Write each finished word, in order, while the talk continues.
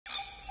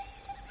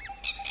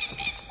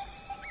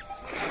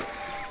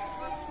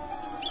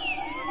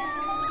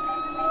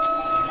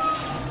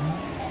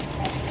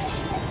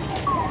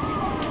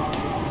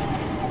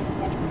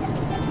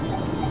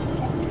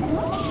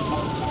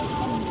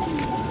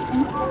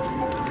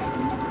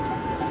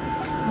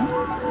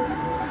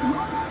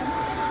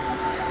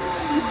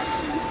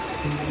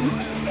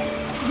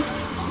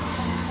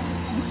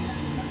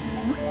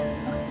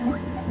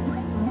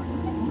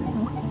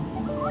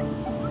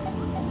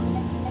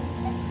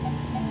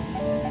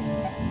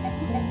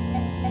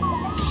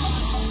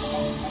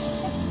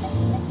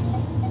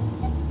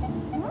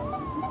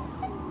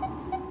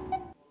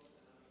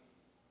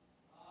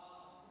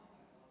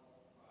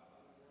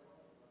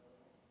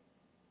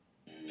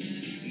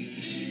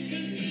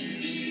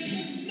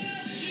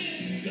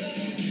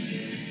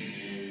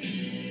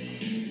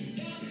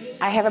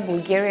I have a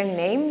Bulgarian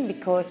name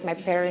because my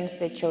parents,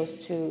 they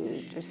chose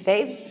to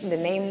save the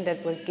name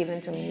that was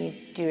given to me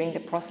during the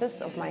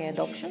process of my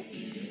adoption.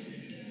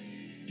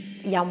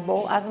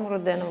 Ямбол, аз съм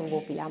родена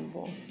в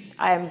Ямбол.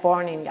 I am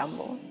born in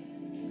Ямбol.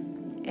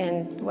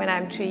 And when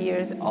I'm 3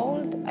 years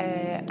old,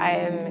 I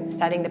am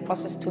starting the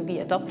process to be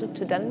adopted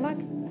to Denmark.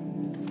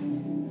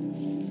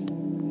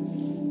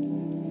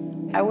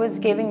 I was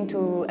given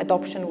to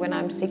adoption when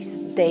I'm 6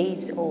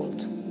 days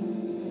old.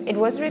 It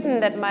was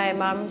written that my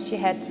mom, she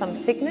had some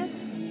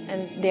sickness,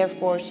 and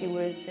therefore she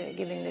was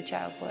giving the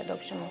child for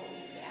adoption.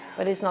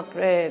 But it's not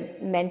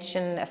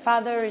mentioned a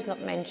father, it's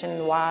not mentioned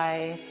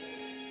why.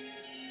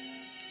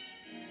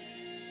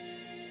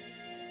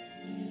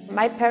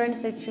 My parents,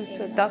 they choose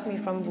to adopt me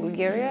from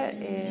Bulgaria,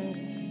 and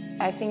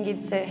I think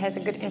it has a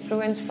good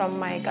influence from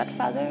my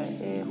godfather,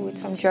 who is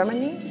from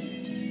Germany.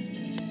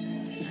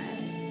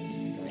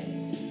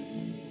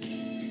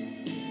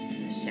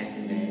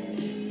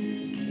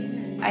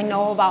 I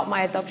know about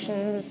my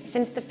adoptions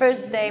since the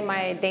first day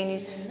my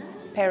Danish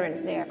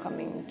parents, they are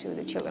coming to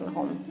the children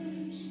home.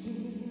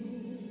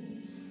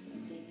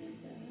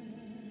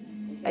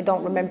 I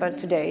don't remember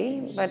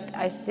today, but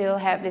I still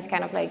have this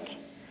kind of like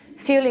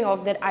feeling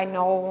of that I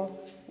know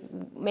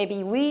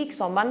maybe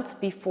weeks or months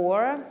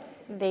before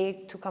they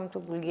to come to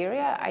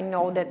Bulgaria, I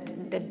know that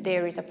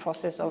there is a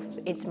process of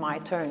it's my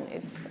turn.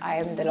 I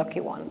am the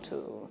lucky one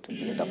to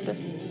be adopted.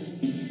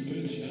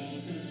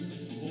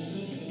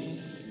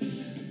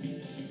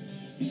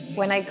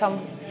 When I come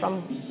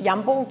from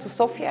Ямбол to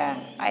Sofia,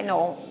 I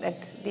know that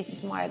this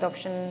is my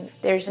adoption.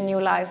 There's a new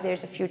life,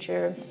 there's a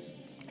future.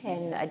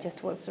 And I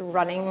just was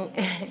running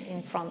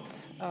in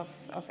front of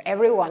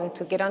everyone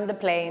to get on the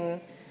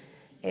plane.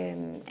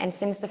 And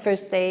since the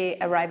first day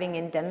arriving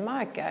in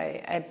Denmark,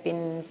 I've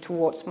been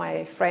towards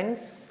my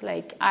friends,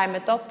 like I'm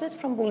adopted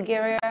from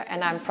Bulgaria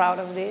and I'm proud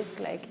of this.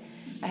 Like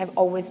I have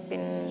always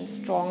been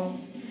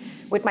strong.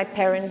 With my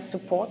parents'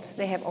 support,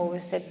 they have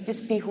always said,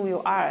 just be who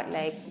you are.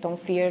 Like, don't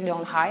fear,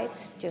 don't hide.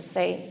 Just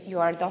say you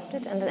are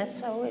adopted, and that's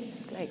how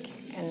it's like.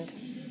 And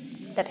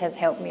that has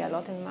helped me a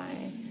lot in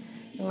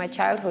my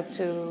childhood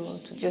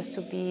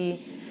to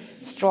be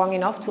strong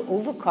enough to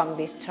overcome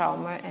this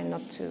trauma and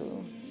not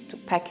to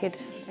pack it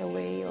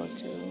away or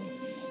to.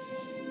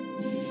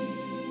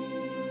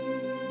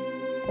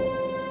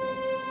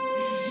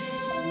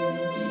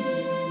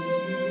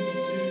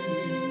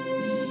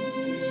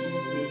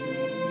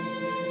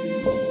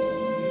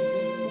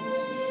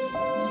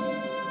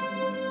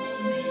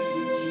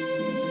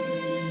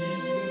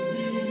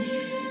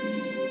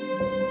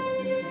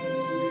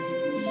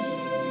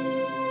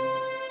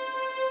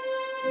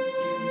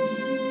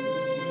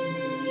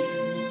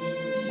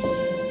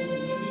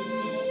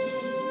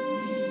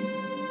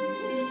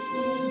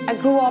 I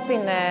grew up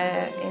in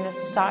a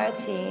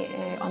society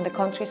on the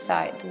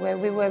countryside where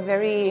we were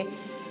very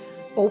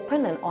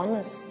open and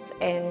honest,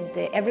 and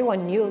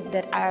everyone knew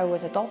that I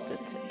was adopted.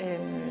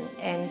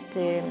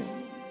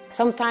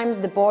 Sometimes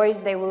the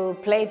boys, they will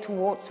play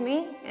towards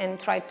me and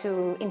try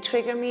to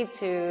intrigue me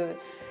to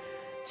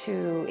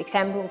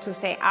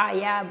say,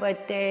 yeah,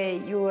 but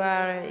you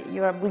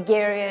are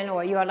Bulgarian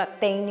or you are not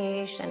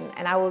Danish,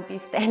 and I will be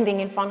standing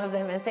in front of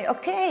them and say,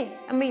 okay,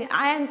 I mean,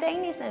 I am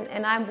Danish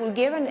and I'm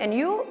Bulgarian, and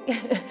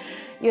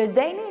you're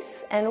Danish,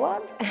 and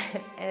what?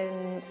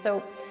 And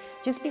so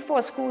just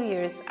before school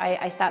years,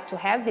 I start to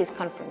have this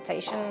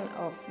confrontation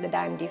of that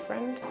I'm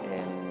different.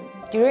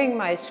 During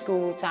my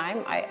school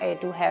time, I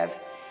do have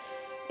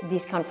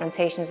these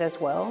confrontations as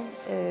well,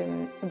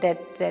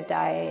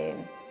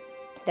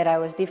 that I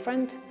was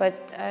different, but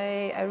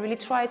I really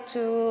tried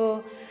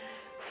to,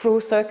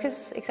 through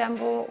circus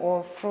example,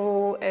 or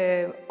through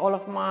all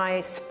of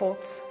my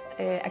sports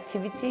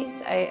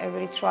activities, I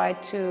really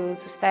tried to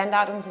stand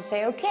out and to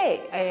say,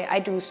 okay, I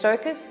do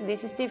circus,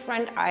 this is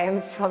different, I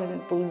am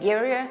from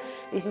Bulgaria,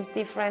 this is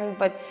different,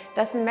 but it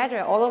doesn't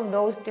matter, all of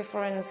those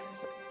different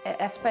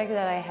aspects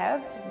that I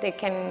have, they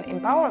can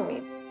empower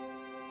me.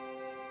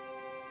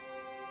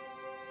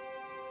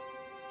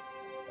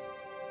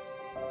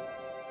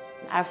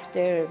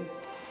 After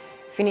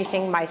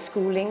finishing my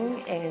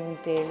schooling and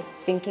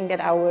thinking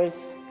that I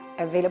was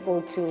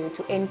available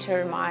to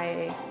enter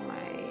my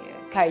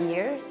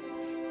careers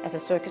as a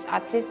circus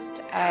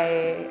artist,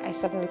 I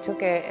suddenly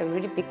took a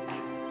really big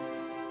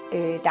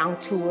down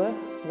tour.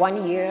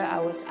 1 year I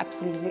was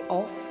absolutely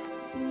off.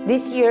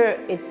 This year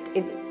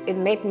it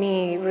made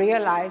me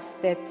realize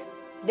that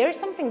there is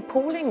something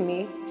pulling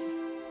me,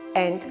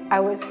 and I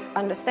was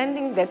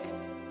understanding that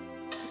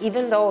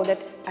even though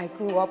that I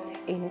grew up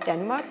in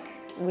Denmark,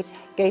 which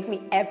gave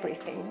me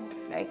everything,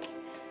 like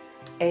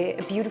a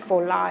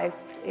beautiful life,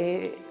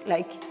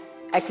 like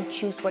I could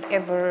choose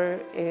whatever,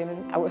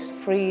 I was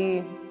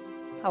free,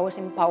 I was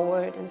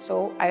empowered, and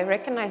so I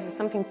recognized that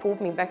something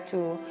pulled me back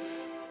to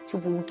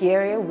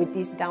Bulgaria with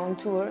this down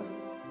tour.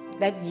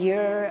 That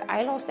year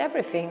I lost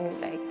everything,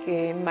 like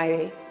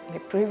my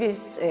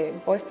previous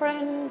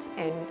boyfriend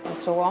and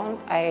so on.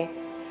 I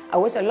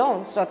was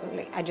alone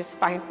suddenly. I just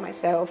found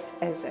myself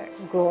as a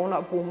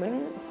grown-up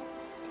woman,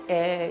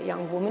 a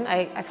young woman.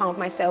 I found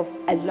myself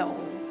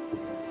alone.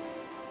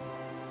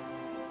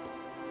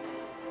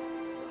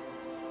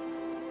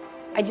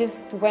 I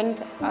just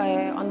went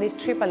on this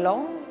trip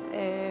alone,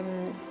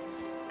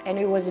 and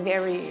it was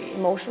very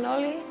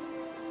emotionally,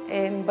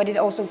 but it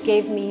also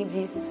gave me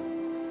this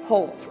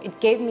hope. It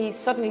gave me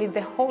suddenly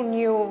the whole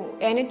new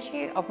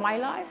energy of my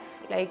life.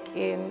 Like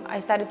I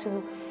started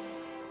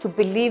to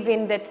believe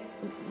in that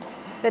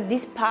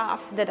this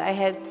path that I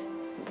had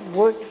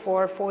worked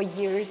for 4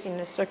 years in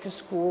a circus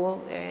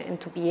school, and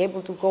to be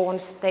able to go on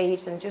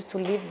stage and just to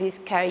live this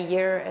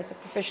career as a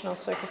professional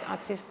circus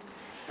artist,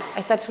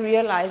 I started to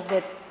realize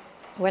that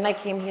when I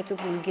came here to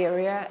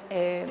Bulgaria,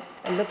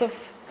 a lot of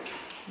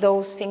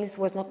those things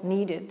was not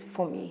needed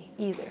for me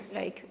either.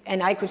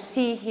 And I could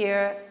see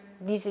here,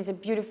 this is a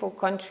beautiful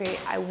country.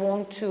 I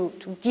want to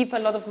give a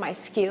lot of my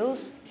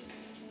skills.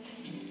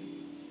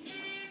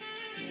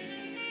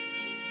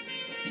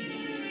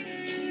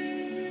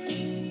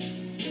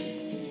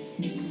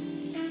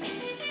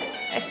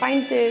 I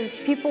find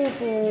people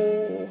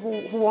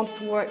who want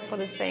to work for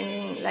the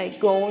same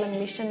goal and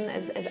mission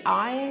as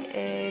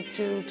I,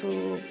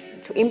 to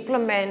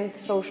implement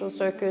social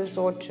circus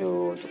or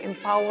to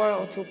empower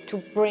or to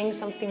bring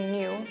something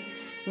new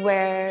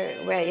where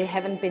it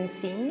haven't been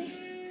seen.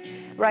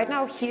 Right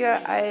now here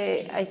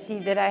I see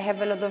that I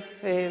have a lot of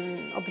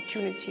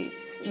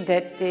opportunities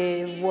that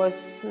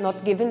was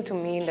not given to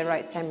me in the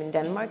right time in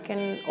Denmark,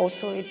 and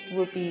also it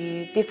will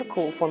be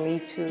difficult for me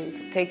to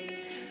take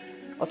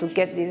or to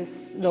get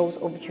those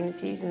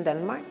opportunities in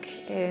Denmark.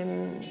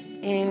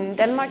 In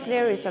Denmark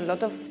there is a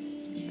lot of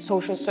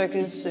social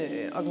circus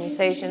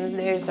organizations,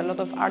 there is a lot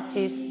of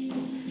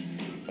artists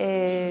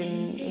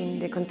in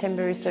the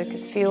contemporary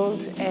circus field,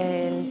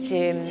 and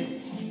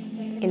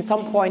in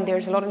some point there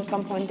is a lot, in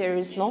some point there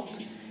is not.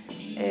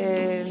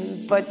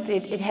 But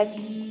it has,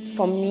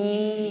 for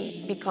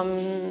me, become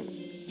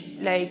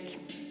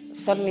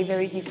suddenly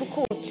very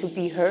difficult to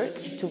be heard,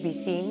 to be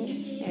seen,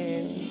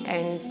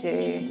 and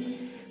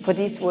for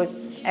this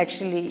was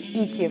actually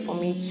easier for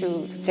me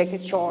to take the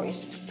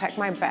choice, to pack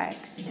my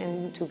bags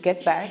and to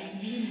get back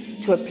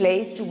to a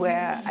place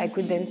where I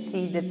could then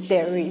see that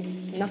there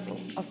is nothing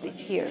of this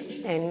here,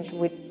 and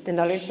with the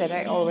knowledge that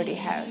I already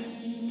have,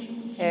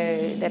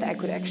 that I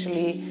could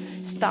actually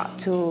start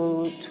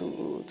to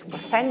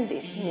present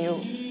this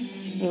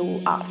new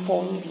art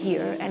form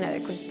here, and I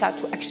could start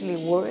to actually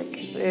work,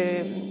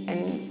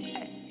 and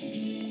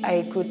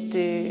I could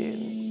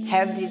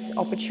have these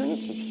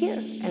opportunities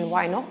here, and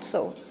why not?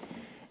 So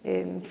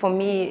for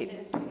me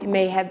it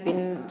may have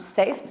been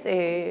saved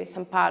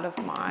some part of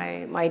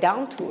my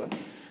down tour,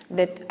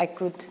 that I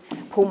could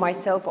pull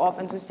myself up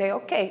and to say,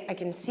 okay, I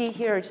can see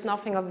here it's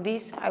nothing of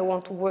this, I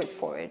want to work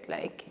for it,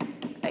 like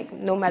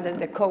no matter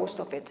the cost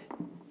of it.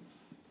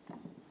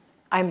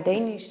 I'm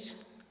Danish,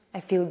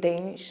 I feel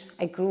Danish.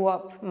 I grew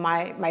up,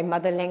 my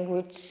mother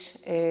language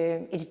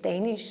is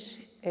Danish.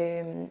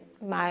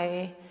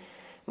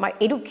 My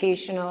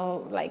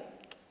educational,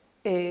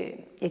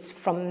 it's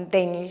from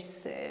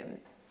Danish,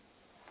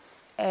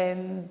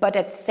 but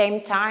at the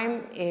same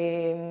time,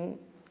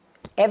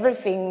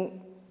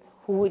 everything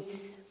who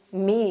is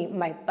me,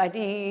 my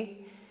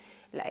body,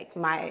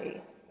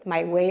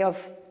 my way of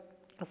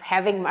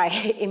having my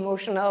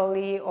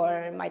emotionally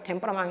or my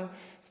temperament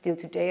still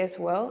today as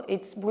well,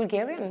 it's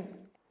Bulgarian.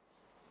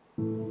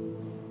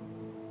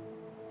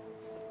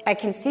 I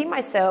can see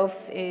myself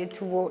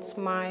towards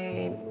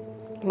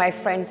my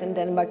friends in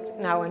Denmark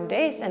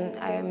nowadays, and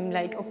I'm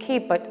like, okay,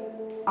 but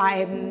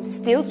I'm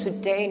still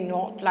today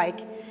not like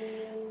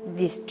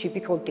this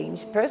typical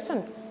Danish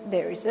person.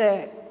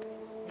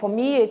 For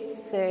me,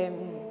 it's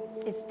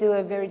still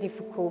a very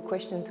difficult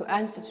question to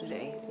answer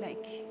today.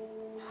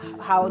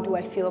 How do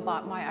I feel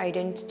about my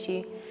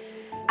identity?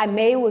 I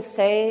may well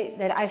say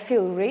that I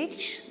feel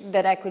rich,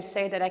 that I could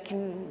say that I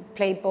can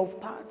play both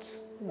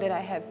parts, that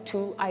I have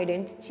two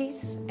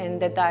identities,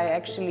 and that I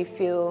actually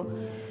feel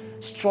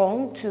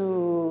strong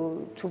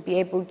to be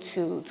able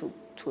to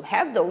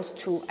have those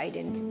two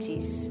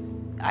identities.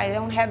 I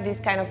don't have this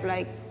kind of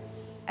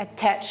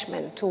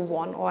attachment to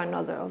one or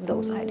another of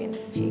those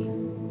identities.